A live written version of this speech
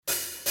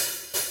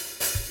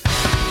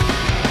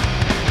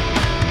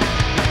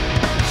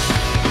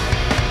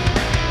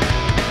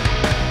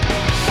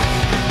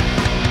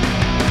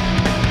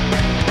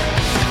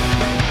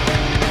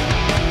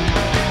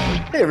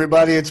Hey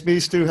everybody, it's me,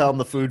 Stu Helm,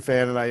 the Food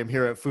Fan, and I am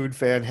here at Food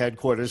Fan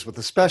headquarters with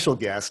a special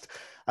guest.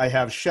 I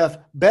have Chef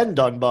Ben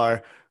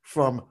Dunbar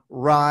from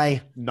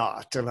Rye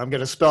Knot, and I'm going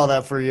to spell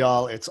that for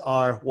y'all. It's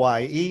Ryeknot,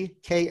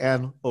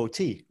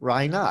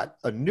 Rye Knot,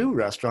 a new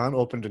restaurant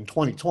opened in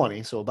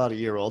 2020, so about a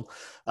year old,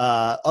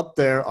 up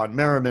there on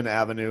Merriman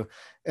Avenue.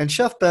 And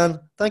Chef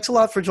Ben, thanks a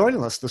lot for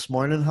joining us this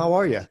morning. How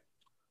are you?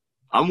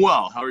 I'm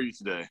well. How are you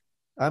today?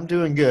 I'm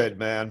doing good,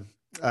 man.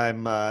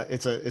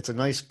 It's a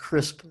nice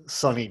crisp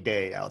sunny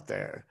day out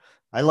there.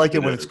 I like it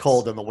It when it's is.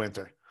 cold in the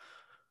winter.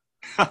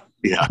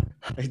 Yeah.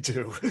 I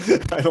do.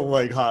 I don't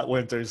like hot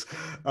winters.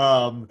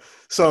 Ben,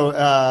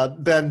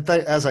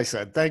 as I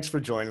said, thanks for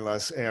joining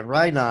us. And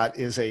Rye Knot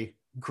is a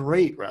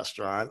great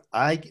restaurant.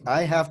 I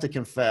have to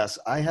confess,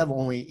 I have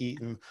only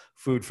eaten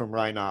food from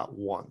Rye Knot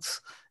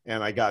once,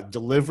 and I got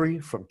delivery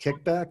from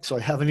Kickback, so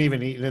I haven't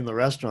even eaten in the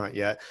restaurant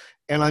yet.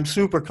 And I'm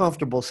super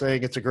comfortable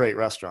saying it's a great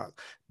restaurant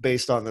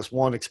based on this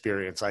one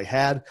experience I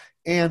had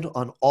and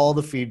on all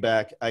the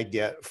feedback I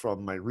get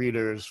from my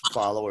readers,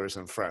 followers,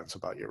 and friends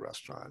about your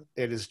restaurant.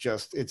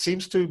 It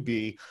seems to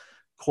be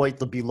quite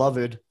the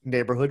beloved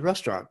neighborhood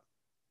restaurant.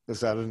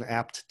 Is that an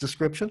apt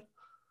description?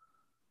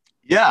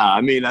 Yeah.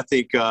 I mean, I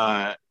think,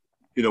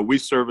 we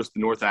service the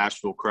North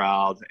Asheville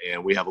crowd,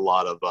 and we have a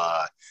lot of,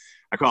 I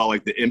call it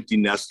like the empty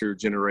nester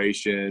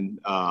generation.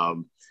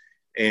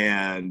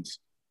 And,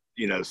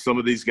 some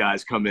of these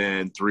guys come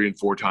in 3 and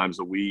 4 times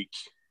a week,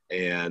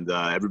 and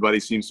everybody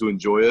seems to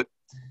enjoy it,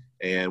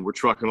 and we're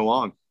trucking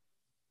along.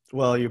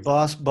 Well, your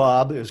boss,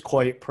 Bob, is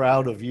quite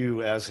proud of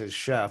you as his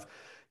chef.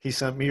 He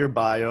sent me your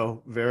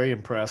bio, very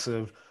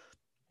impressive.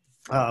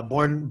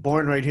 Born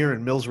right here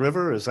in Mills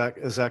River, is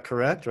that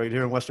correct? Right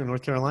here in Western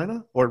North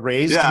Carolina, or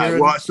raised Yeah. here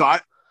in? Well,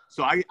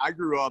 so I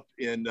grew up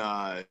in,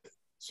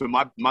 so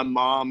my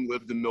mom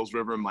lived in Mills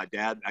River, and my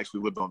dad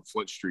actually lived on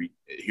Flint Street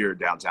here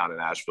downtown in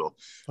Asheville.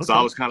 So I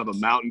Okay, was kind of a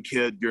mountain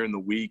kid during the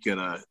week and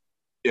a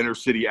inner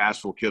city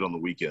Asheville kid on the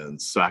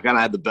weekends. So I kind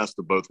of had the best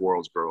of both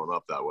worlds growing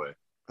up that way.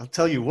 I'll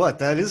tell you what,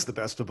 that is the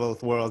best of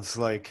both worlds.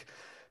 Like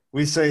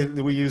we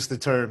use the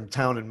term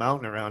town and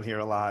mountain around here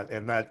a lot,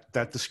 and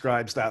that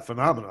describes that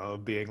phenomenon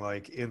of being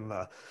like in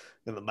the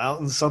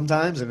mountains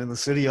sometimes and in the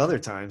city other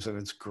times, and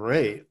it's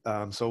great.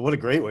 So what a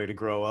great way to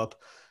grow up.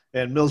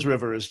 And Mills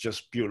River is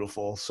just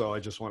beautiful. So I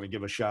just want to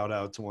give a shout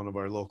out to one of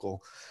our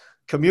local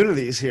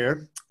communities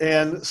here.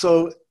 And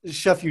so,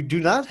 Chef, you do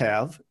not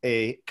have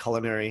a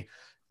culinary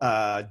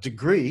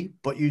degree,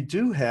 but you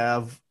do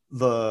have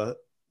the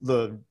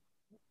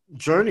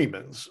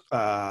journeyman's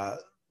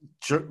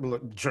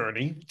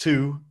journey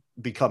to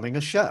becoming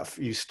a chef.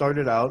 You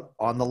started out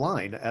on the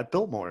line at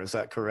Biltmore. Is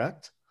that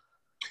correct?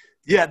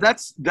 Yeah,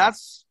 that's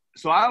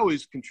so I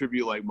always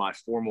contribute like my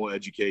formal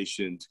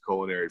education to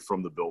culinary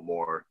from the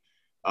Biltmore.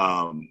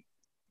 Um,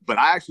 but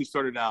I actually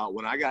started out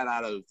when I got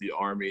out of the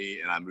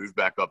Army and I moved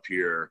back up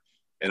here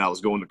and I was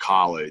going to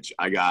college.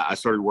 I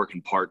started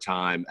working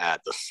part-time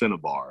at the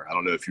Cinnabar. I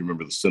don't know if you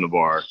remember the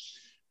Cinnabar. I've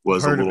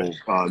Was a heard of it.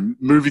 little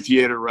movie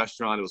theater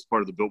restaurant. It was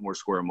part of the Biltmore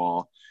Square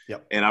Mall.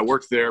 Yep. And I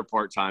worked there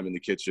part-time in the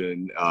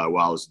kitchen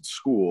while I was in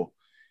school.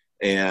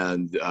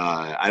 And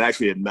I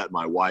actually had met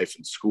my wife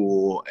in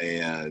school,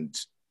 and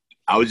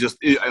I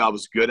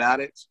was good at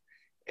it.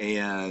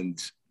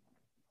 And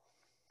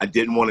I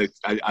didn't want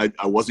to,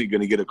 I wasn't going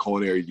to get a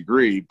culinary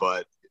degree,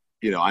 but,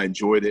 I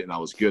enjoyed it and I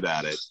was good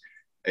at it.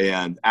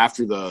 And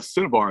after the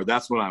Cinnabar,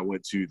 that's when I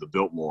went to the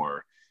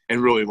Biltmore and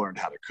really learned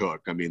how to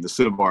cook. I mean, the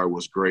Cinnabar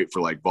was great for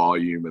like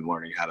volume and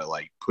learning how to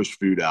like push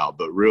food out,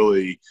 but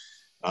really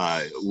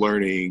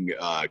learning,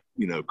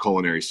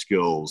 culinary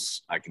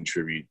skills. I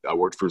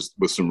worked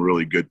with some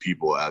really good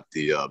people at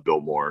the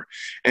Biltmore,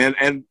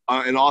 and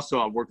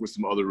also I've worked with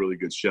some other really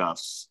good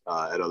chefs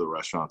at other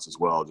restaurants as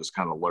well. Just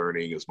kind of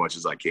learning as much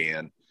as I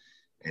can,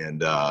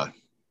 and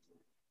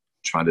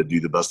trying to do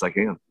the best I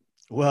can.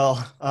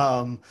 Well,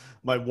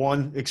 my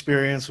one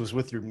experience was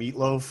with your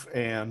meatloaf,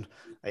 and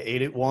I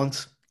ate it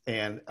once,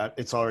 and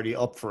it's already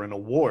up for an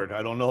award.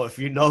 I don't know if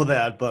you know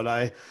that, but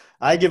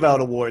I give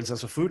out awards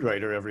as a food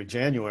writer every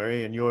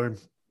January, and your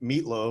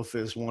meatloaf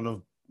is one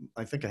of,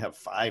 I think I have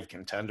 5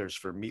 contenders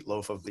for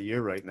meatloaf of the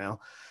year right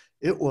now.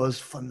 It was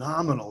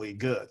phenomenally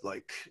good.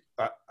 Like,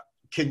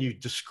 can you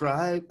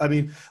describe? I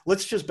mean,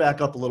 let's just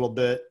back up a little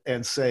bit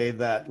and say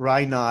that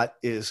Rye Knot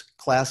is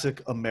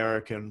classic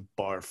American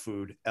bar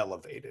food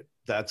elevated.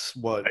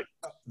 Right.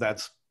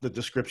 That's the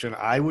description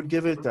I would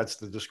give it. That's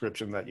the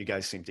description that you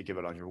guys seem to give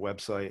it on your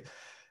website.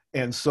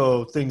 And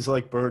so things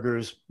like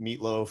burgers,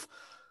 meatloaf.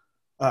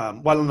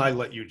 Why don't I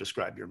let you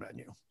describe your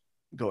menu?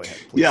 Go ahead,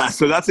 please. Yeah,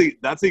 so that's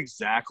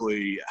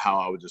exactly how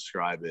I would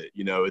describe it.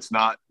 It's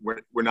not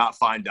we're not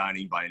fine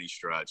dining by any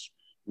stretch.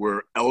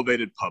 We're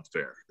elevated pub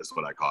fare. That's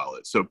what I call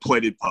it. So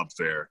plated pub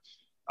fare.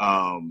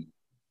 Um,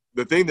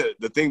 the thing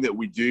that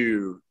we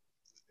do,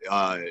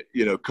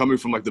 coming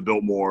from like the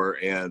Biltmore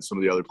and some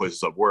of the other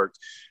places I've worked,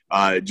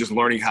 just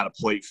learning how to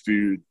plate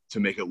food to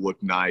make it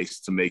look nice,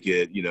 to make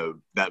it,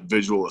 that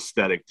visual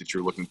aesthetic that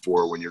you're looking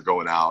for when you're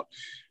going out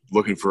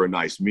looking for a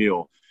nice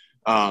meal.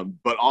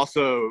 But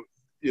also,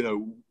 you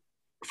know,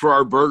 for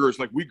our burgers,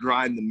 like we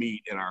grind the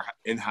meat in our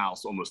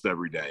in-house almost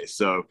every day.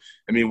 So,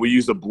 I mean, we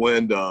use a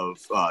blend of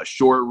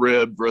short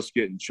rib,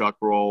 brisket, and chuck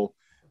roll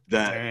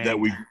that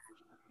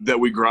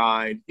we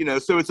grind. You know,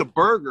 so it's a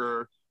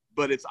burger,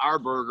 but it's our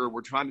burger.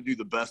 We're trying to do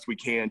the best we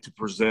can to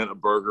present a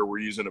burger. We're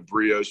using a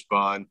brioche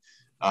bun,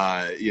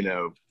 you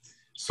know,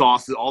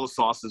 sauces, all the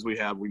sauces we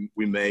have,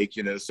 we make.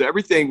 You know, so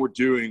everything we're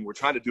doing, we're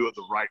trying to do it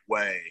the right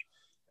way,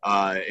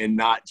 and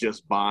not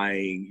just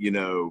buying, you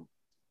know,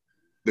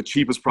 the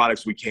cheapest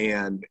products we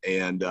can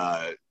and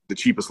the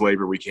cheapest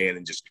labor we can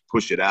and just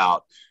push it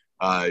out.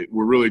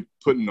 We're really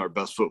putting our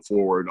best foot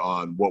forward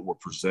on what we're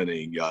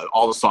presenting.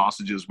 All the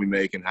sausages we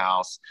make in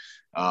house,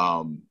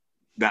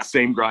 that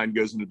same grind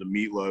goes into the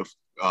meatloaf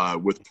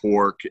with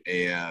pork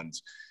and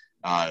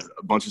a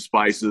bunch of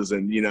spices.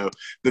 And, you know,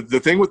 the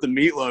thing with the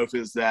meatloaf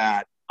is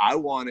that I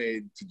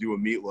wanted to do a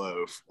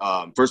meatloaf.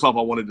 First off,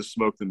 I wanted to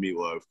smoke the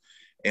meatloaf.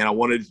 And I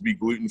wanted it to be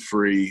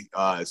gluten-free.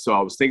 So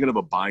I was thinking of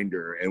a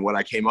binder. And what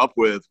I came up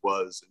with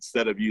was,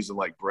 instead of using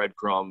like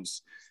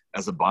breadcrumbs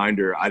as a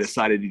binder, I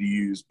decided to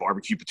use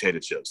barbecue potato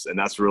chips. And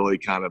that's really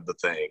kind of the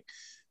thing.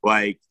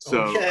 Like, so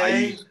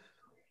okay.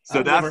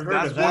 I've never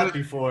heard of that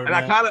before. And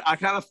man. I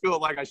kind of feel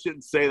like I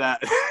shouldn't say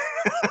that.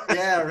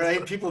 Yeah,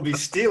 right. People be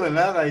stealing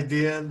that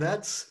idea.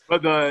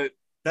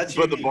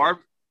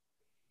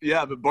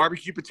 Yeah, but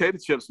barbecue potato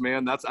chips,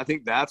 man, I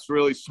think that's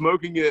really,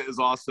 smoking it is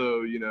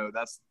also, you know,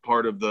 that's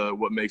part of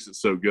what makes it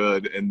so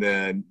good. And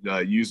then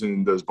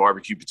using those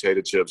barbecue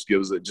potato chips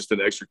gives it just an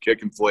extra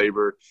kick and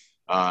flavor.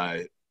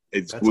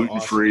 It's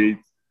gluten-free.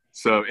 Awesome.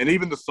 So, and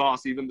even the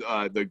sauce, even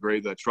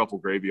the truffle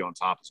gravy on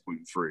top is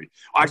gluten-free.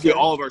 Actually,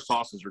 all of our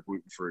sauces are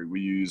gluten-free.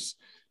 We use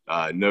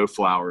no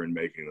flour in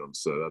making them.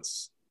 So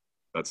that's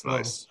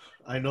nice.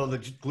 Well, I know the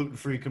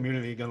gluten-free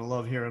community is going to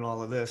love hearing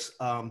all of this.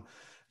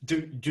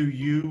 Do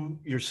you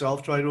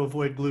yourself try to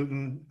avoid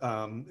gluten?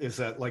 Is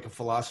that like a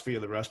philosophy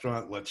of the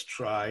restaurant? Let's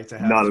try to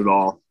have not at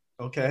all.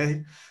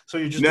 Okay, so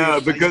you just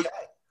no, because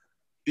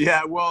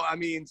yeah, well, I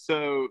mean,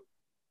 so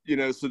you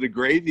know, so the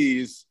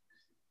gravies,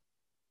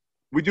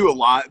 we do a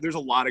lot. There's a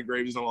lot of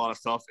gravies and a lot of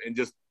stuff, and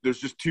there's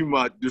too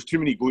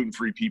many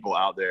gluten-free people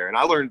out there. And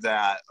I learned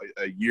that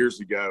years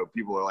ago.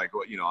 People are like,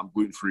 well, you know, I'm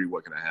gluten-free.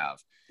 What can I have?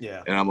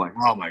 Yeah. And I'm like,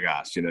 oh my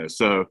gosh, you know.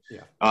 So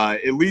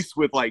at least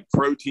with like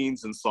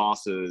proteins and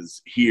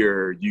sauces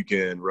here, you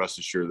can rest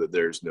assured that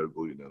there's no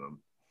gluten in them.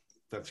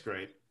 That's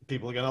great.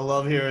 People are gonna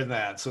love hearing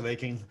that, so they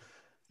can,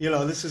 you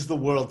know, this is the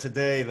world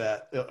today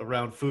that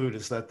around food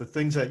is that the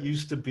things that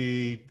used to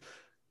be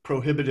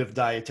prohibitive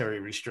dietary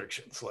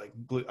restrictions, like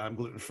I'm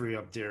gluten-free,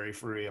 I'm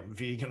dairy-free, I'm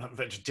vegan, I'm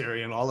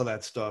vegetarian, all of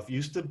that stuff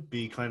used to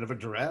be kind of a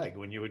drag.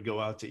 When you would go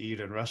out to eat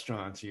in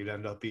restaurants, you'd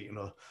end up eating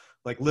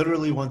like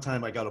literally one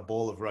time I got a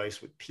bowl of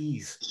rice with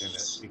peas in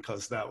it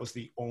because that was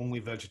the only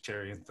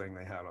vegetarian thing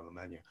they had on the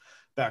menu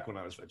back when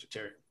I was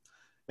vegetarian.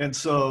 And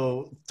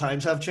so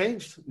times have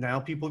changed. Now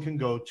people can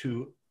go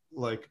to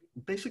like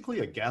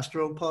basically a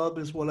gastropub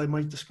is what I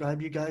might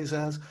describe you guys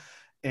as.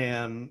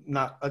 And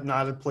not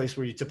a place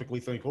where you typically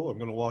think, oh, I'm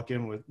going to walk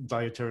in with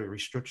dietary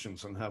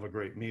restrictions and have a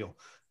great meal.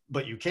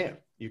 But you can.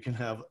 You can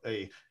have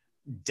a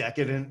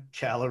decadent,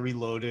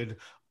 calorie-loaded,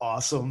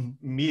 awesome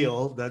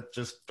meal that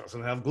just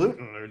doesn't have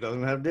gluten or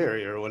doesn't have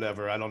dairy or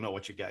whatever. I don't know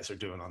what you guys are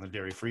doing on the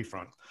dairy-free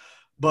front.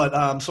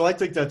 But so I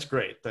think that's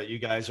great that you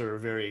guys are a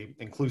very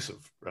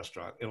inclusive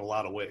restaurant in a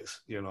lot of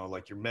ways. You know,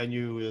 like your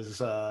menu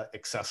is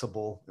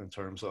accessible in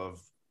terms of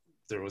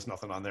there was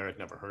nothing on there I'd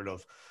never heard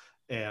of.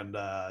 And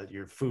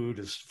your food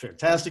is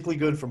fantastically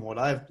good from what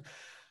I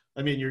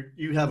mean,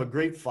 you have a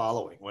great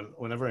following.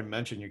 Whenever I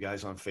mention you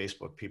guys on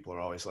Facebook, people are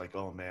always like,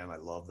 oh man, I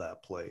love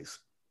that place.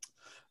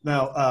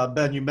 Now,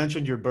 Ben, you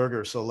mentioned your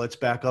burger. So let's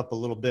back up a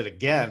little bit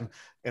again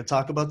and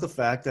talk about the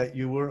fact that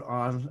you were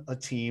on a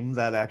team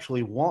that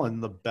actually won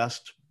the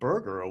Best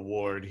Burger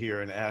Award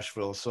here in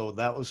Asheville. So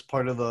that was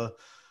part of the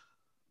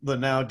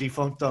now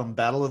defunct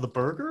Battle of the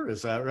Burger.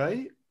 Is that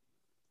right?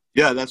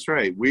 Yeah, that's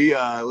right. We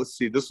let's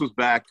see. This was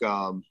back.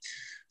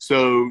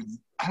 So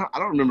I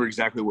don't remember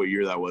exactly what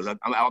year that was.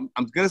 I'm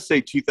going to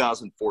say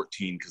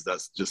 2014 because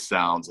that just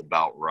sounds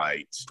about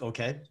right.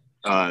 Okay.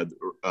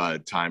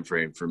 Time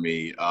frame for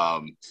me.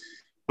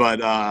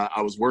 But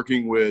I was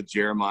working with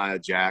Jeremiah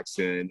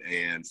Jackson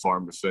and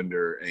Farm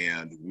Defender,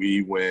 and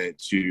we went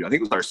to, I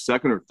think it was our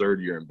second or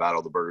third year in Battle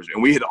of the Burgers,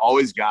 and we had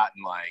always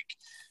gotten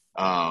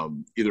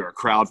like either a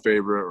crowd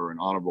favorite or an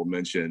honorable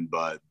mention,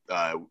 but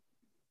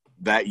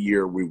that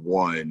year we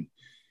won,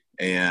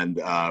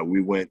 and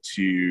we went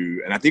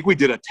to, and I think we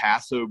did a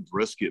Tasso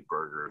brisket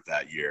burger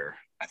that year.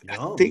 I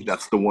think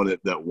that's the one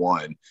that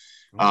won.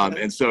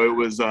 Okay. And so it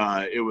was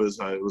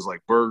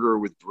like burger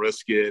with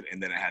brisket,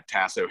 and then it had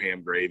Tasso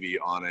ham gravy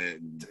on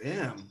it. And,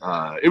 damn.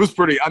 It was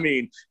pretty. I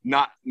mean,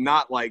 not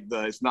like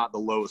it's not the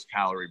lowest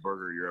calorie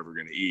burger you're ever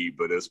going to eat,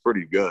 but it's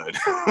pretty good.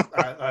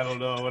 I don't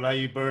know. When I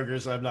eat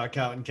burgers, I'm not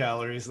counting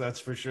calories. That's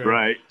for sure.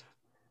 Right.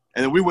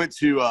 And then we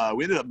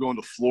ended up going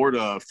to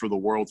Florida for the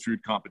World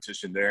Food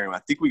Competition there. And I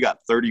think we got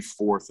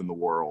 34th in the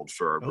world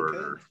for our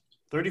burger.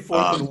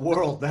 34th in the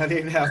world. That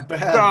ain't half So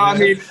bad, I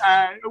man. mean, it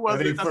That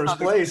wasn't. ain't That's first not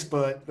the. place,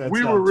 but that's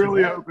We were not too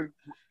really bad. hoping.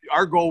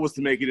 Our goal was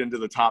to make it into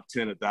the top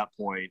 10 at that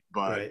point,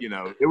 but Right.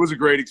 it was a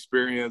great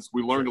experience.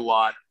 We learned a Sure.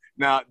 lot.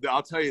 Now,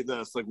 I'll tell you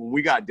this: like when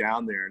we got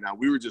down there, now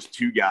we were just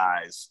two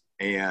guys,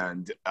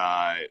 and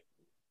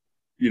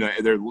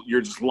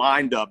you're just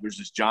lined up. There's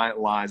just giant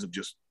lines of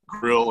just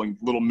grill and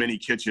little mini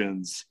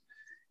kitchens.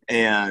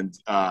 And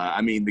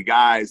I mean, the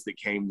guys that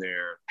came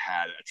there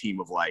had a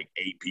team of like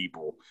 8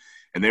 people,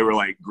 and they were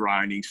like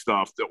grinding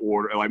stuff to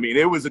order. I mean,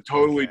 it was a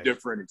totally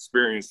different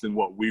experience than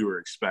what we were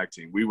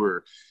expecting. We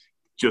were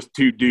just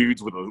 2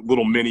 dudes with a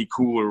little mini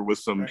cooler with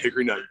some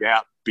Hickory Nut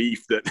Gap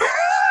beef that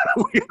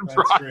we had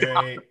brought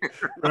great.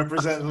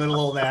 Representing little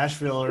old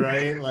Nashville,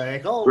 right?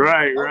 Like,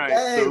 right.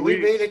 Hey, So we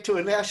made it to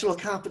a national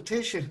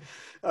competition.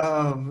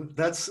 I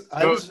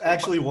was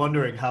actually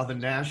wondering how the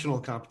national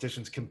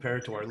competitions compare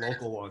to our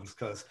local ones,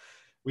 because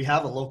we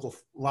have a lot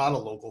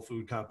of local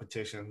food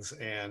competitions,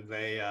 and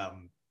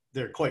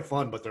they're quite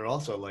fun, but they're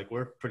also like,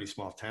 we're a pretty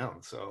small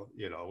town, so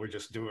we're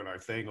just doing our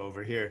thing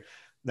over here.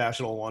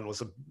 National one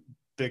was a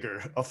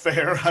bigger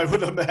affair, I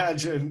would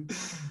imagine.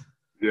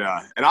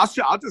 Yeah, and I'll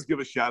just give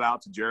a shout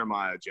out to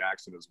Jeremiah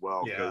Jackson as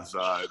well, because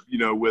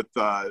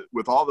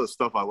with all the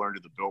stuff I learned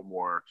at the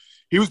Biltmore,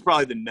 he was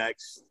probably the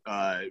next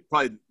as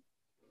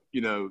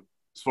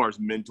far as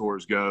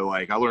mentors go.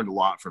 Like I learned a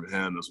lot from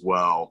him as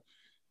well,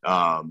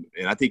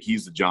 and I think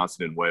he's the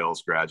Johnson and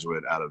Wales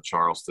graduate out of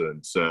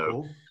Charleston.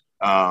 So,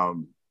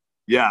 cool.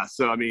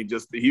 So I mean,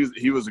 just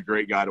he was a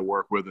great guy to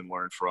work with and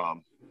learn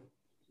from.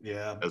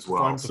 Yeah, as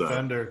well. Farm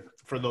Defender,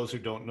 for those who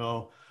don't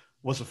know,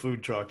 was a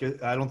food truck.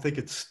 I don't think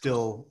it's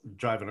still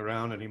driving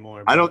around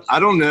anymore. I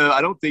don't know.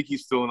 I don't think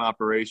he's still in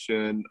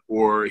operation,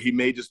 or he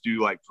may just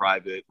do like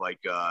private, like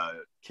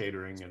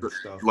catering and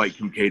stuff, like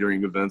some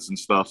catering events and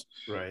stuff.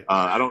 Right.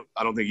 I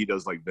don't think he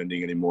does like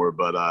vending anymore.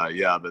 But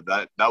but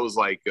that was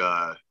like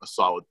a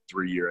solid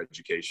 3-year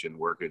education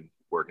working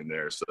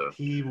there. So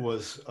he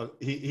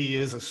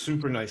is a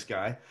super nice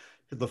guy.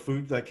 The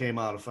food that came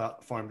out of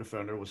Farm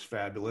Defender was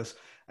fabulous.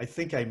 I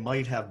think I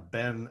might have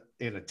been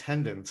in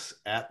attendance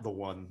at the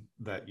one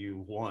that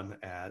you won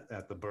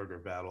at the burger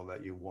battle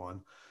that you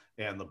won.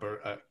 And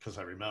because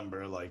I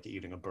remember like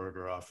eating a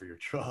burger off of your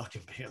truck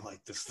and being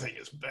like, this thing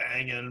is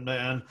banging,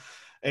 man.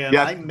 And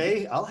yeah.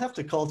 I'll have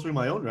to call through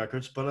my own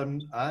records, but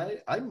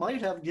I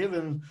might have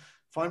given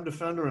Farm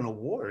Defender an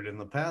award in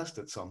the past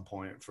at some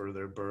point for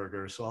their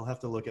burger. So I'll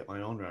have to look at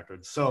my own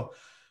records. So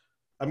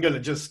I'm going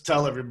to just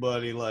tell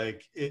everybody,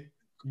 like,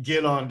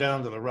 get on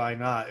down to the Rye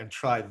Knot and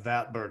try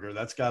that burger.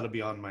 That's got to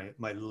be on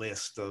my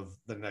list of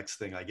the next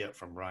thing I get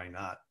from Rye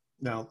Knot.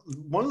 Now,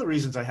 one of the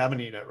reasons I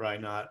haven't eaten at Rye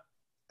Knot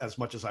as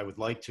much as I would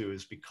like to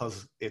is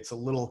because it's a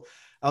little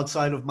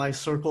outside of my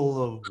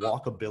circle of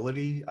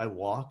walkability. I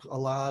walk a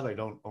lot. I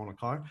don't own a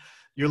car.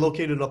 You're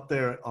located up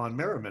there on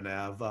Merriman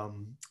Ave.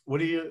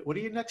 What are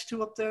you next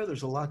to up there?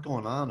 There's a lot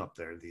going on up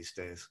there these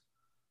days.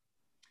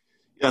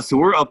 Yeah, so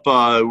we're up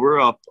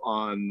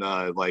on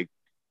like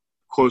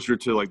closer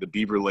to like the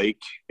Beaver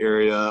Lake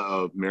area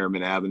of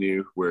Merriman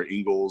Avenue, where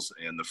Ingles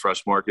and the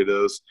Fresh Market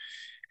is.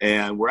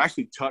 And we're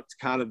actually tucked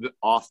kind of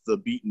off the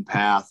beaten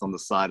path on the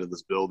side of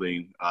this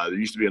building. There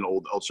used to be an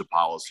old El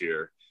Chapala's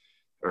here,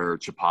 or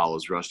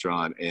Chapala's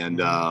restaurant.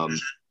 And,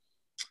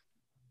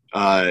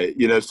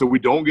 so we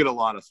don't get a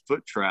lot of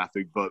foot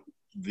traffic, but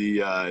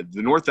the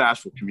North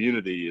Asheville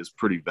community is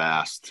pretty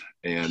vast.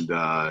 And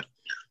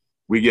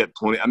we get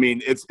plenty. I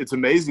mean, it's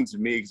amazing to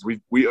me because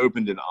we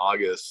opened in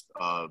August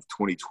of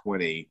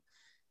 2020.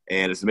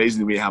 And it's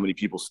amazing to me how many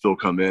people still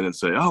come in and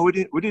say, "Oh, we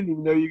didn't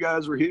even know you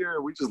guys were here.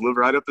 We just live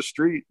right up the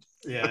street."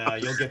 Yeah,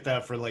 you'll get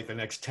that for like the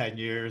next 10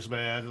 years,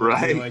 man.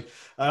 Right. Like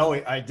I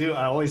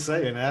always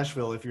say in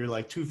Asheville, if you're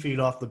like 2 feet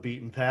off the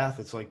beaten path,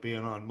 it's like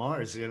being on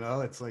Mars.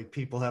 It's like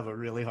people have a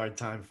really hard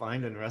time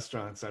finding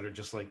restaurants that are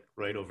just like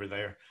right over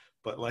there,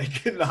 but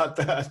like not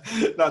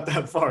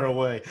that far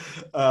away.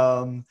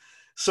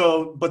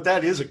 But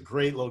that is a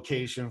great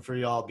location for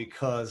y'all,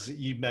 because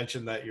you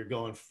mentioned that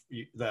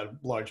that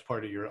large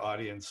part of your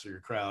audience or your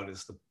crowd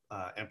is the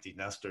empty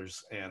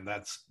nesters, and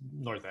that's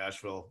North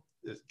Asheville.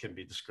 It can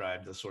be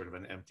described as sort of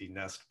an empty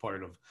nest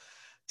part of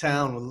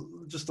town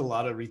with just a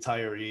lot of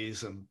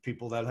retirees and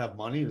people that have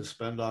money to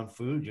spend on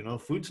food.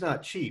 Food's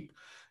not cheap,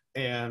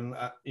 and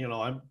I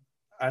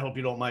hope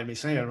you don't mind me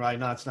saying, right?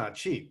 No, it's not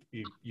cheap.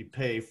 You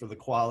pay for the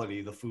quality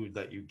of the food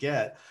that you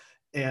get.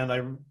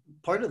 And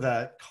part of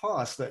that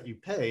cost that you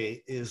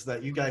pay is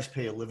that you guys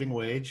pay a living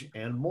wage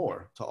and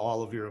more to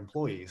all of your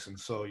employees. And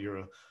so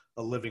you're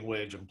a living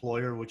wage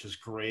employer, which is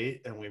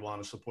great, and we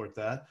want to support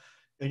that.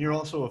 And you're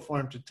also a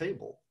farm to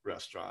table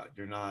restaurant.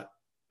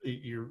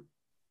 You're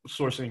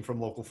sourcing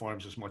from local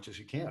farms as much as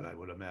you can, I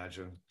would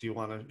imagine. Do you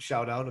want to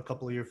shout out a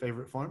couple of your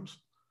favorite farms?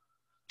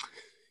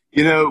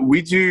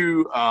 We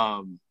do.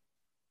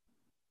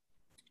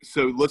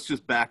 So let's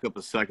just back up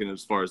a second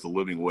as far as the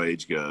living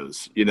wage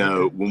goes.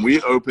 When we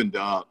opened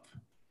up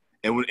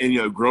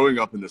and growing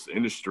up in this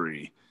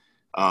industry,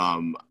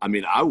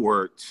 I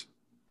worked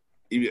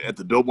at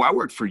the Biltmore. I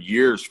worked for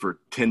years for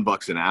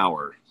 $10 an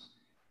hour.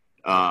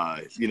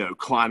 you know,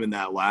 climbing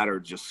that ladder,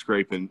 just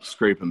scraping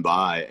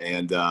by.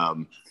 And,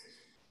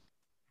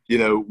 you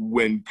know,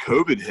 when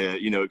COVID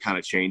hit, you know, it kind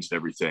of changed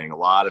everything. A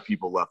lot of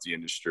people left the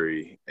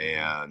industry,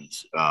 and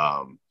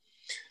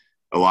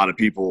a lot of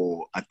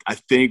people, I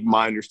think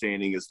my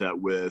understanding is that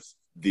with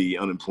the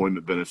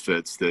unemployment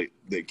benefits that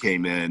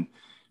came in,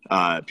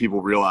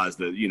 people realized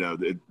that, you know,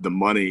 the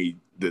money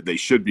that they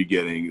should be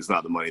getting is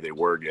not the money they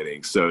were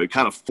getting. So it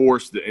kind of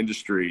forced the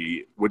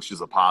industry, which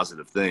is a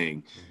positive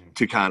thing,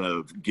 to kind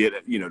of get,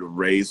 you know, to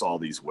raise all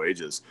these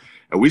wages.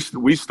 And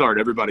we start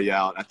everybody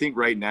out. I think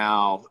right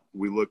now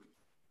we look,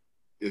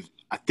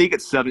 I think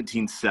it's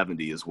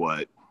 1770 is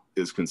what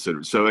is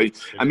considered. So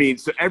I mean,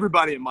 so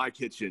everybody in my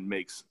kitchen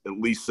makes at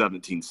least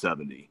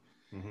 1770,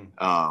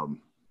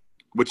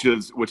 which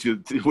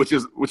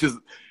is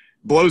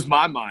blows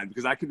my mind,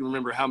 because I can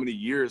remember how many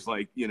years,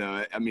 like, you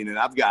know, I mean, and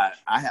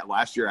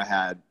last year I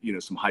had, you know,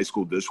 some high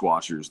school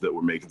dishwashers that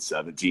were making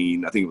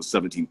 17, I think it was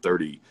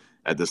 1730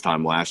 at this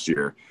time last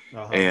year.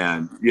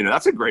 And, you know,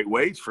 that's a great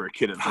wage for a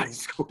kid in high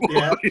school.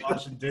 Yeah.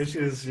 Washing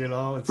dishes, you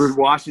know, for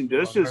washing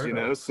dishes, you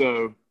know,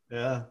 so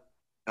yeah.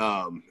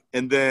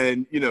 And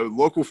then, you know,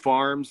 local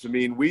farms. I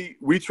mean,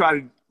 we try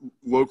to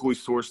locally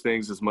source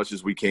things as much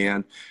as we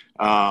can.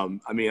 I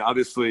mean,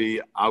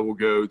 obviously I will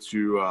go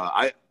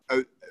to,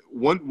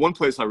 one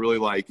place I really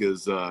like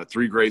is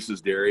Three Graces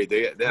Dairy.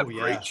 They have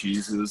great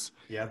cheeses.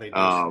 Yeah, they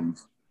do.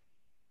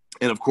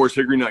 And of course,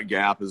 Hickory Nut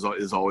Gap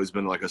has always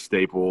been like a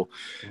staple.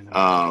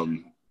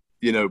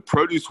 You know,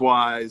 produce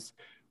wise,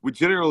 we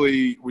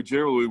generally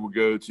will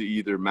go to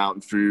either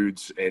Mountain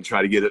Foods and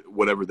try to get it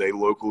what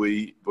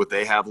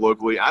they have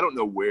locally. I don't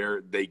know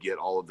where they get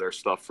all of their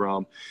stuff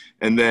from.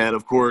 And then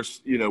of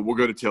course, you know, we'll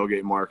go to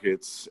tailgate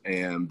markets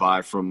and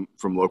buy from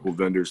local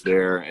vendors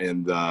there,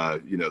 and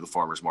you know, the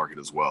farmers market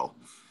as well.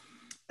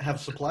 Have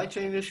supply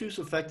chain issues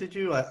affected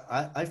you?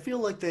 I feel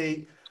like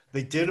they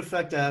did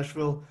affect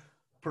Asheville,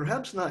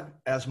 perhaps not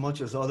as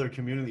much as other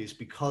communities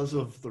because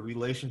of the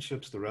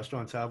relationships the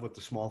restaurants have with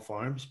the small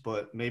farms,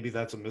 but maybe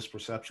that's a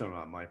misperception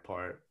on my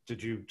part.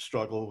 Did you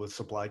struggle with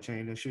supply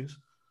chain issues?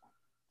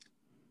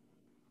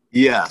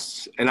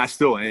 Yes, and I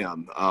still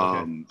am.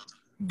 Okay.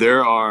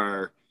 There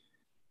are,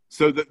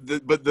 so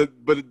but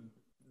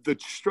the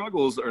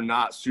struggles are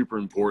not super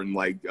important.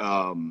 Like,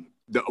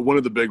 one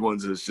of the big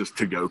ones is just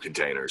to-go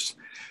containers.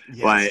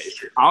 Yes. Like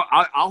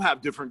I'll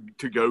have different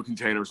to-go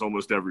containers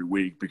almost every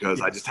week, because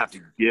I just have to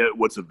get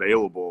what's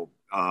available.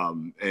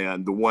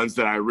 And the ones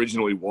that I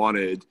originally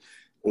wanted,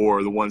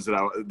 or the ones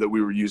that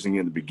we were using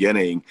in the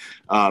beginning,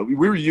 we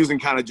were using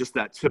kind of just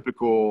that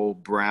typical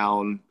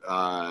brown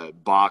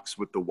box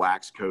with the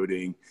wax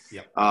coating.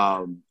 Yep.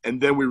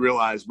 And then we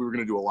realized we were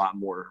going to do a lot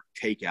more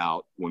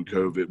takeout when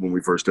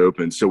we first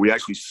opened. So we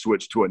actually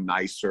switched to a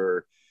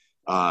nicer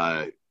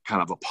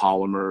kind of a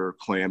polymer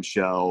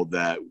clamshell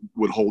that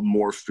would hold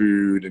more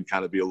food and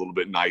kind of be a little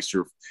bit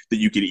nicer that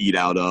you could eat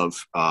out of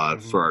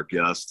for our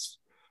guests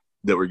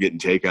that were getting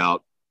takeout.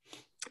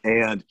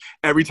 And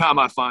every time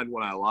I find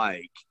one I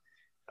like,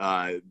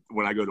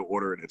 when I go to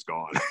order it, it's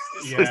gone.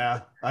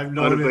 Yeah, I've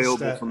noticed unavailable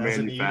that from as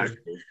manufacturer.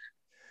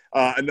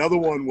 Another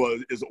one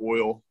is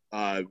oil.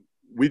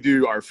 We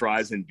do our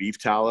fries in beef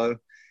tallow,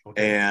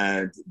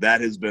 and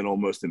that has been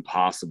almost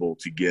impossible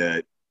to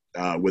get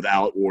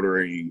without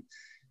ordering.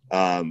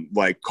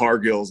 Like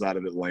Cargill's out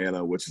of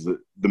Atlanta, which is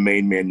the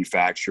main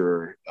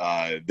manufacturer,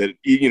 that,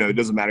 you know, it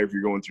doesn't matter if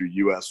you're going through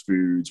US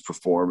Foods,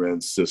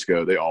 Performance,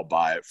 Cisco, they all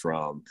buy it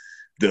from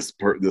this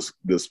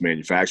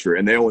manufacturer,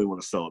 and they only want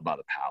to sell it by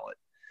the pallet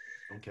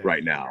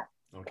right now.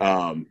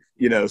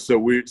 You know, so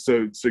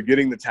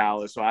getting the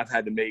tallow, so I've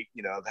had to make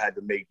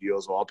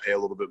deals. Well, I'll pay a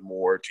little bit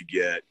more to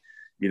get,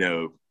 you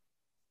know,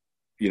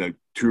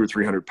 200 or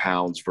 300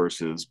 pounds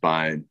versus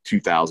buying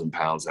 2,000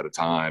 pounds at a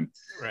time.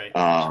 Right.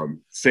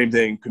 Same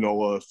thing,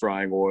 canola,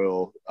 frying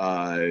oil.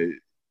 You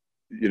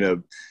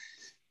know,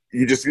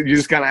 you just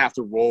kind of have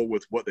to roll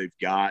with what they've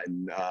got.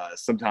 And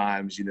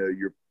sometimes, you know,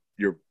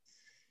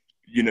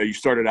 you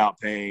started out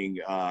paying,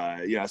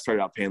 I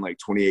started out paying like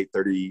 28,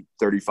 30,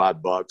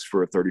 $35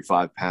 for a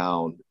 35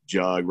 pound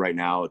jug. Right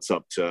now it's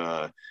up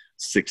to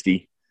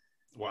 60.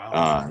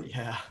 Wow.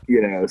 Yeah.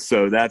 You know,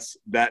 so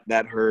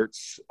that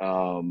hurts.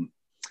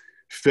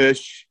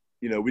 Fish,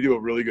 you know, we do a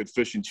really good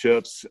fish and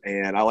chips,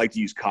 and I like to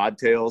use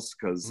codtails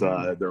because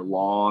they're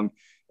long,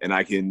 and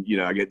I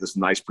get this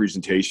nice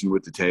presentation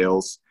with the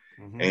tails.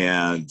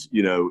 And,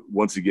 you know,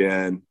 once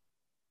again,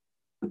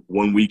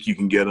 one week you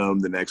can get them,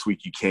 the next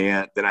week you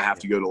can't. Then I have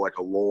to go to like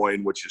a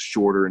loin, which is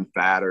shorter and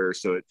fatter.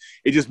 So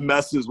it just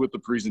messes with the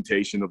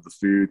presentation of the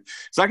food.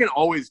 So I can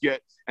always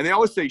get, and they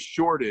always say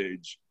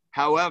shortage.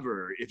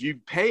 However, if you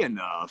pay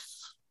enough,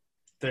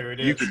 there it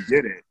is. You can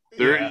get it.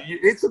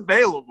 It's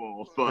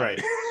available. But.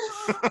 Right.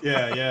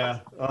 Yeah.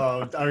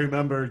 I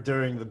remember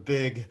during the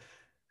big,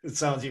 it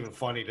sounds even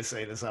funny to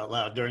say this out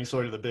loud, during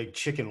sort of the big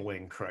chicken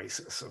wing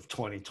crisis of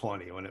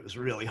 2020, when it was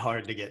really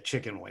hard to get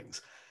chicken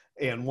wings.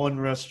 And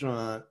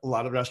a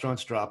lot of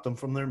restaurants dropped them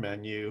from their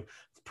menu.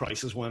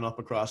 Prices went up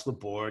across the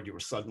board. You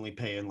were suddenly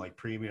paying like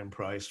premium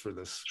price for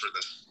this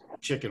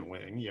chicken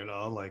wing, you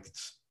know, like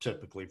it's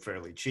typically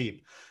fairly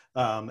cheap.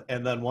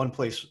 And then one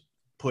place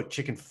put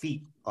chicken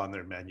feet on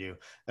their menu,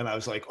 and I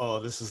was like, oh,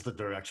 this is the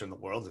direction the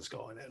world is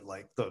going in.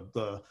 Like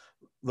the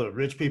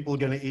rich people are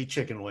going to eat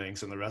chicken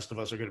wings, and the rest of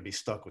us are going to be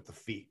stuck with the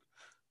feet.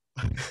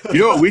 You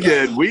know what we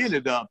did? We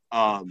ended up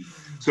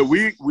so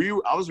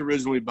I was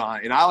originally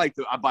buying, and I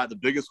buy the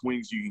biggest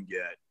wings you can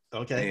get.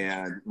 Okay.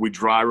 And we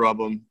dry rub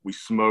them, we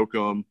smoke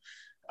them,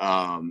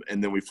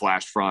 and then we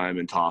flash fry them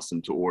and toss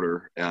them to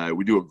order.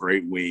 We do a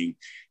great wing.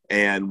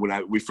 And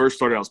when we first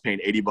started, I was paying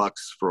 $80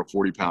 for a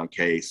 40-pound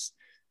case.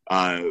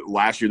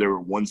 Last year they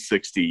were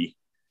 $160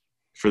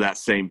 for that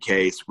same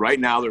case. Right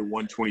now they're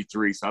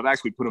 $123, so I've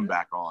actually put them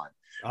back on.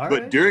 All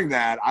but right. During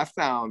that, I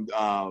found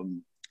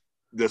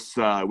this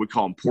we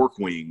call them pork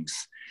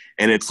wings,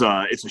 and it's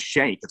a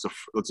shank.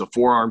 It's a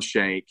forearm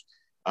shank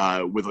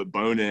with a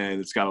bone in.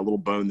 It's got a little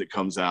bone that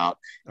comes out,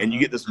 and you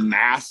get this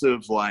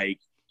massive like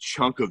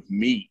chunk of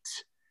meat.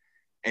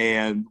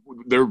 And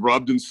they're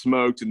rubbed and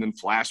smoked and then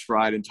flash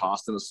fried and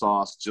tossed in a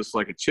sauce, just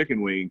like a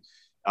chicken wing.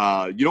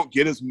 You don't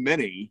get as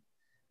many.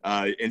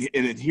 And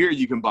in here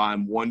you can buy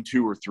them 1,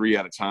 2, or 3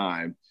 at a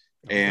time.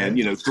 And,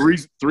 you know,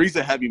 three's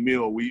a heavy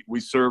meal. We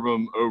serve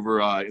them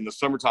over in the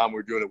summertime.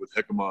 We're doing it with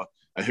a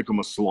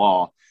jicama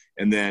slaw.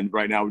 And then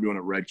right now we're doing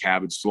a red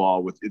cabbage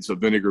slaw it's a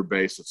vinegar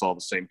base. It's all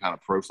the same kind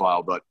of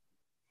profile, but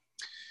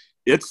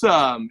it's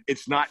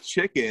not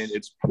chicken,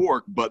 it's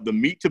pork, but the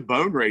meat to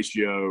bone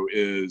ratio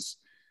is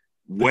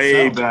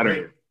way better.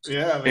 Great.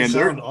 Yeah, they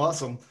sound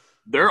awesome.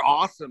 They're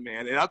awesome,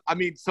 man. And I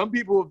mean, some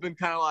people have been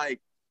kind of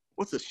like,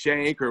 what's a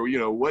shank, or, you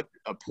know, what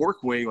a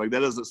pork wing? Like, that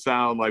doesn't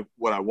sound like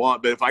what I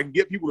want. But if I can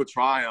get people to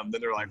try them,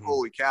 then they're like,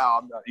 holy cow.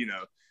 I'm not, you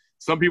know,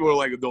 some people are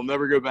like, they'll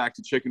never go back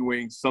to chicken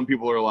wings. Some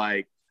people are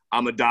like,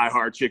 I'm a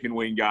diehard chicken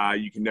wing guy.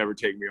 You can never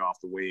take me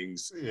off the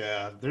wings.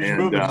 Yeah, there's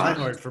room in my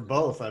heart for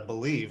both, I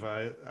believe.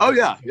 Yeah.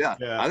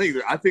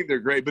 I think they're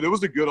great, but it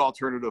was a good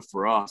alternative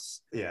for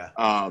us. Yeah.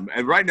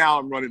 And right now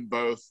I'm running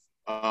both,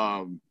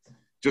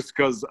 just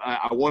because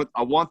I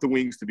want the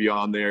wings to be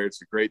on there.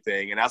 It's a great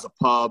thing. And as a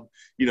pub,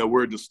 you know,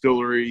 we're a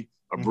distillery,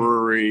 a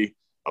brewery,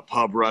 a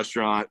pub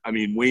restaurant. I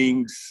mean,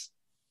 wings,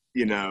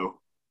 you know,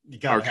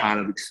 they're kind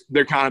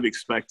of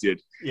expected.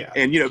 Yeah.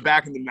 And, you know,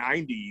 back in the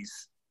 90s,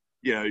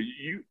 you know,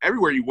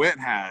 everywhere you went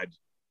had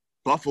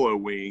buffalo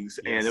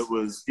wings, and it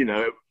was, you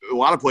know, a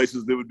lot of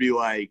places that would be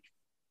like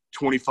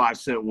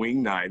 25-cent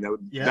wing night.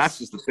 That's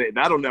just the thing.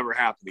 That'll never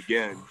happen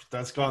again.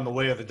 That's gone the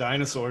way of the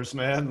dinosaurs,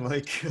 man.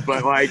 Like,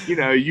 but like, you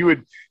know, you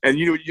would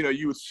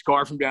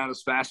scarf them down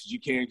as fast as you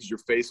can because your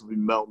face will be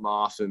melting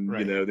off, and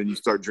you know, then you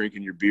start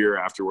drinking your beer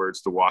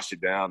afterwards to wash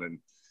it down. And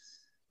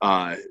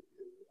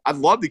I'd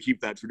love to keep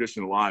that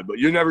tradition alive, but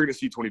you're never going to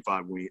see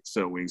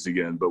 25-cent wings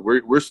again. But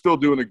we're still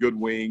doing a good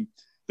wing.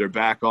 They're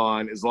back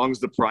on. As long as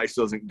the price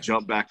doesn't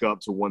jump back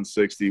up to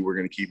 $160, we're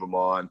going to keep them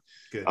on.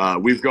 Good.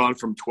 We've gone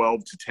from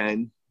 12 to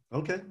 10.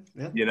 Okay.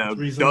 Yeah. You know,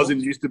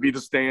 doesn't used to be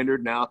the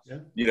standard. Now,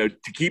 you know,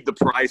 to keep the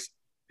price,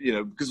 you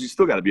know, because you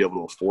still got to be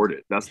able to afford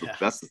it. That's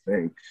the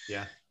thing.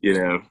 Yeah. You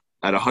know,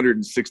 at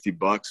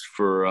 $160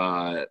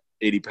 for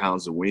 80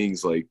 pounds of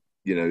wings, like,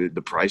 you know,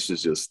 the price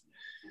is just,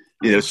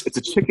 you know, it's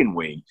a chicken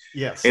wing.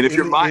 Yes. And if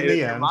you're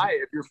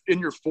in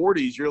your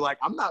 40s, you're like,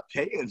 I'm not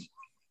paying,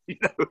 you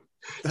know,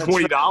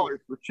 $20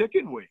 for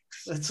chicken wings.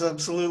 That's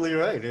absolutely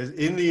right.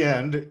 In the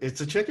end, it's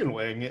a chicken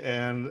wing,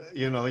 and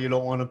you know, you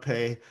don't want to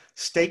pay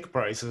steak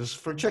prices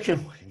for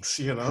chicken wings.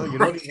 You know, you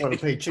don't even want to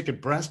pay chicken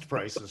breast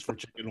prices for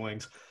chicken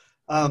wings.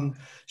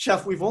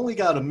 Chef, we've only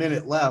got a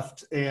minute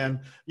left, and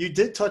you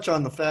did touch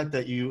on the fact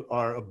that you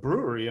are a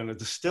brewery and a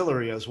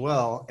distillery as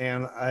well.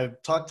 And I've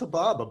talked to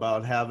Bob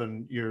about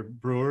having your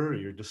brewer or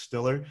your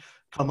distiller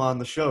come on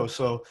the show.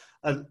 So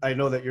I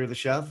know that you're the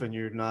chef and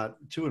you're not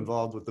too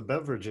involved with the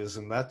beverages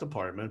in that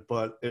department,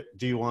 but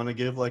do you want to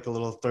give like a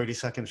little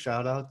 30-second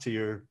shout out to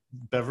your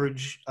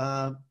beverage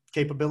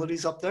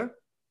capabilities up there?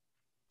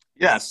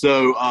 Yeah.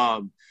 So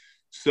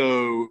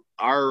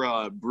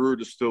our brewer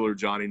distiller,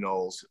 Johnny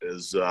Knowles,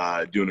 is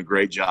doing a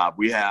great job.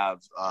 We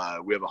have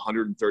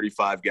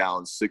 135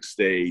 gallon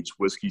 6-stage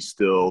whiskey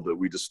still that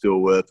we distill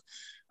with.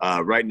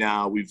 Right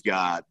now we've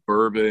got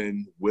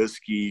bourbon,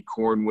 whiskey,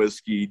 corn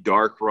whiskey,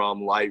 dark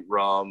rum, light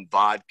rum,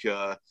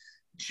 vodka,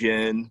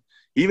 gin.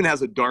 He even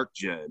has a dark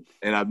gin,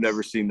 and I've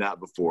never seen that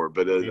before.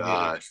 But we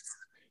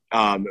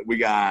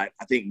got,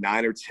 I think,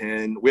 9 or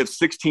 10. We have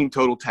 16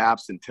 total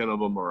taps, and 10 of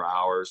them are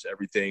ours.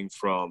 Everything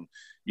from,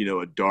 you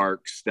know, a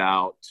dark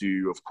stout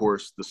to, of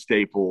course, the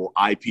staple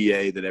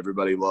IPA that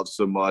everybody loves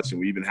so much. And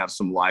we even have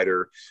some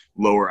lighter,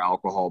 lower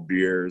alcohol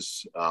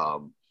beers.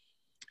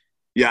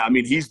 Yeah, I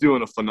mean, he's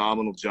doing a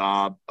phenomenal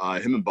job.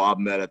 Him and Bob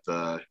met at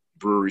the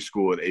brewery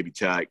school at AB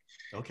Tech.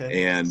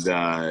 Okay. And,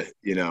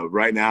 you know,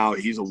 right now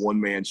he's a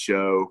one-man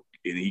show,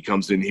 and he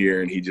comes in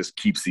here and he just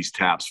keeps these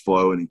taps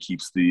flowing and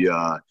keeps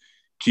the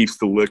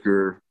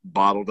liquor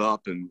bottled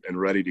up and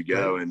ready to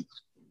go. Right. And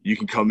you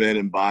can come in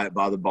and buy it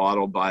by the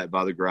bottle, buy it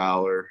by the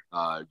growler,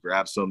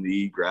 grab something to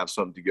eat, grab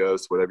something to go.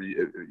 So whatever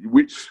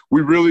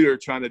we really are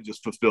trying to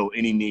just fulfill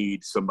any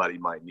need somebody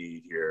might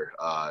need here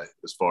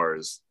as far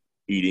as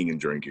eating and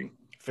drinking.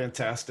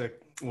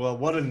 Fantastic. Well,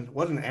 what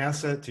an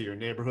asset to your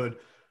neighborhood.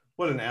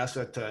 What an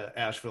asset to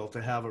Asheville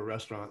to have a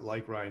restaurant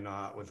like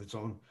Reinot with its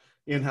own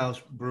in-house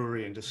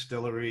brewery and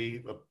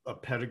distillery, a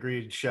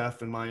pedigreed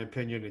chef, in my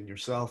opinion, and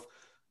yourself,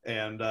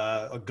 and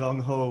a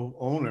gung-ho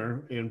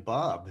owner in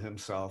Bob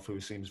himself, who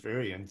seems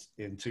very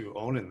into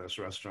owning this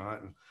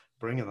restaurant and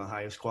bringing the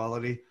highest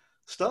quality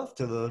stuff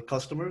to the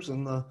customers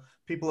and the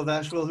people of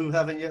Asheville who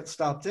haven't yet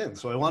stopped in.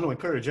 So I want to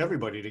encourage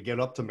everybody to get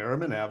up to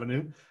Merriman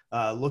Avenue.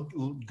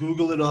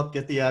 Google it up,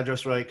 get the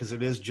address right, because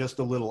it is just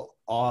a little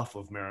off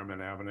of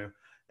Merriman Avenue.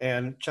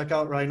 And check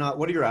out Reinot.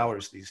 What are your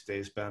hours these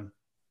days, Ben?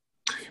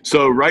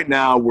 So right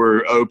now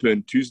we're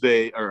open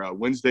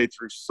Wednesday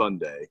through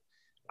Sunday.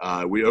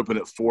 We open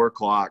at 4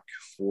 o'clock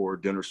for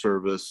dinner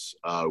service,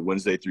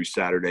 Wednesday through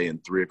Saturday,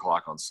 and 3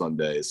 o'clock on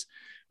Sundays.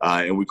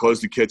 And we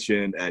close the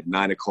kitchen at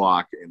 9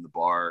 o'clock, and the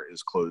bar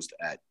is closed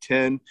at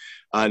 10.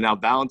 Now,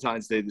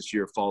 Valentine's Day this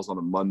year falls on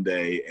a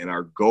Monday, and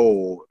our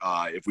goal,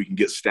 if we can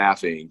get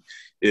staffing,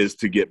 is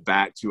to get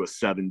back to a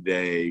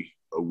 7-day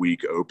a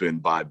week open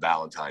by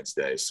Valentine's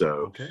Day.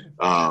 So, Okay.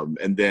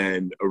 And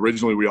then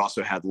originally we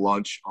also had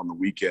lunch on the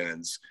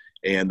weekends,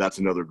 and that's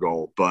another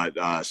goal. But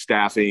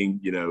staffing,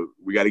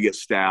 we got to get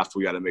staffed.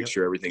 We got to make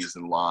sure everything is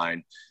in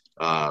line.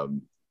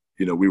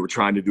 We were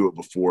trying to do it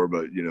before,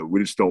 but,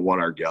 we just don't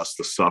want our guests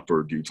to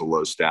suffer due to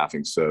low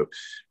staffing. So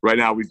right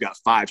now we've got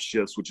 5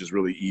 shifts, which is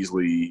really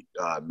easily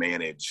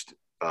managed.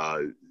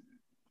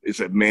 It's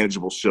a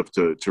manageable shift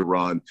to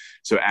run.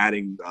 So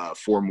adding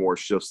 4 more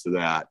shifts to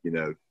that,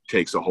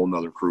 takes a whole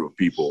nother crew of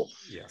people.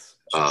 Yes.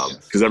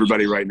 Because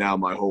everybody right now,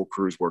 my whole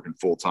crew is working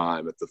full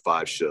time at the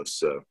 5 shifts.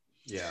 So,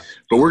 yeah,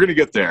 but we're going to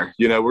get there.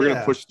 We're going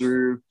to push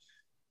through,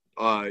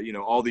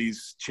 all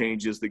these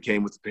changes that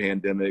came with the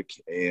pandemic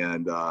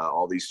and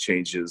all these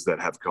changes that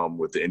have come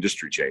with the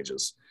industry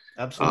changes.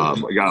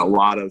 Absolutely. I got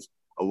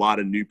a lot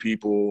of new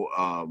people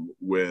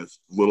with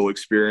little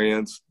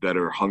experience that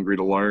are hungry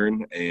to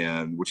learn,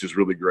 and which is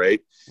really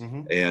great.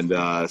 Mm-hmm.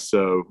 And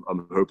so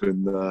I'm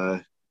hoping,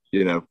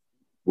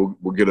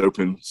 we'll get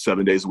open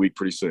 7 days a week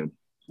pretty soon.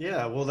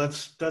 Yeah, well,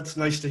 that's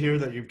nice to hear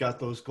that you've got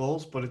those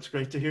goals, but it's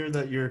great to hear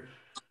that you're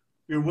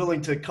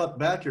willing to cut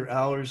back your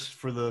hours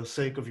for the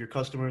sake of your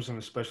customers and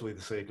especially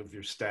the sake of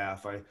your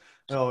staff.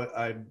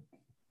 I'd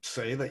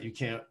say that you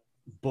can't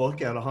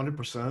book at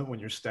 100% when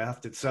you're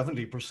staffed at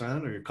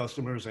 70%, or your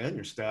customers and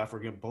your staff are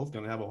both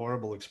going to have a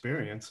horrible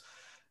experience.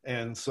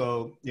 And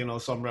so,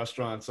 some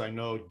restaurants I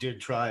know did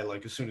try,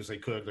 like, as soon as they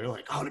could, they're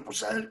like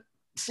 100%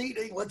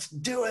 seating, let's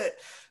do it.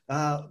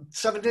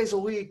 7 days a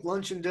week,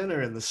 lunch and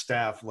dinner, and the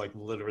staff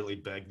literally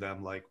begged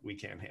them, we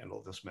can't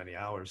handle this many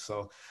hours.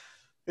 So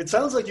it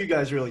sounds like you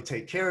guys really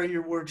take care of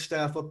your work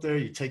staff up there.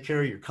 You take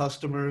care of your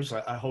customers.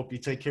 I hope you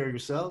take care of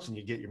yourselves and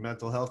you get your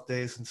mental health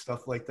days and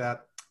stuff like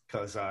that,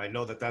 because I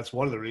know that that's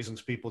one of the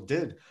reasons people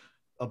did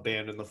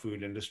abandon the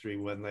food industry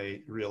when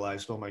they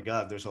realized, oh my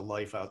God, there's a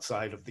life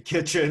outside of the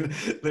kitchen.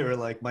 They were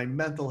like, my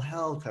mental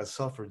health has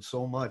suffered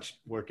so much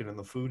working in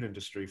the food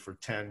industry for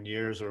 10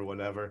 years or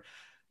whatever.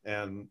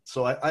 And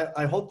so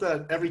I hope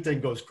that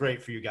everything goes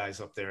great for you guys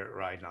up there at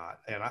Reinot.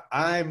 And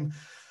I'm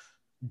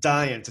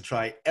dying to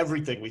try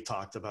everything we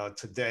talked about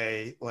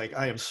today.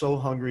 I am so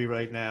hungry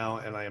right now,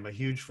 and I am a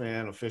huge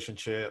fan of fish and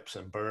chips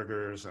and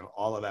burgers and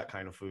all of that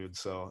kind of food.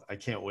 So I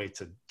can't wait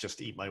to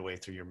just eat my way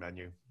through your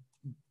menu.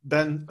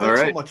 Ben,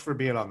 thanks so much for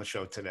being on the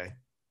show today.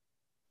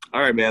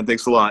 All right, man.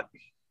 Thanks a lot.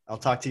 I'll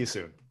talk to you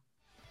soon.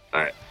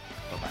 All right.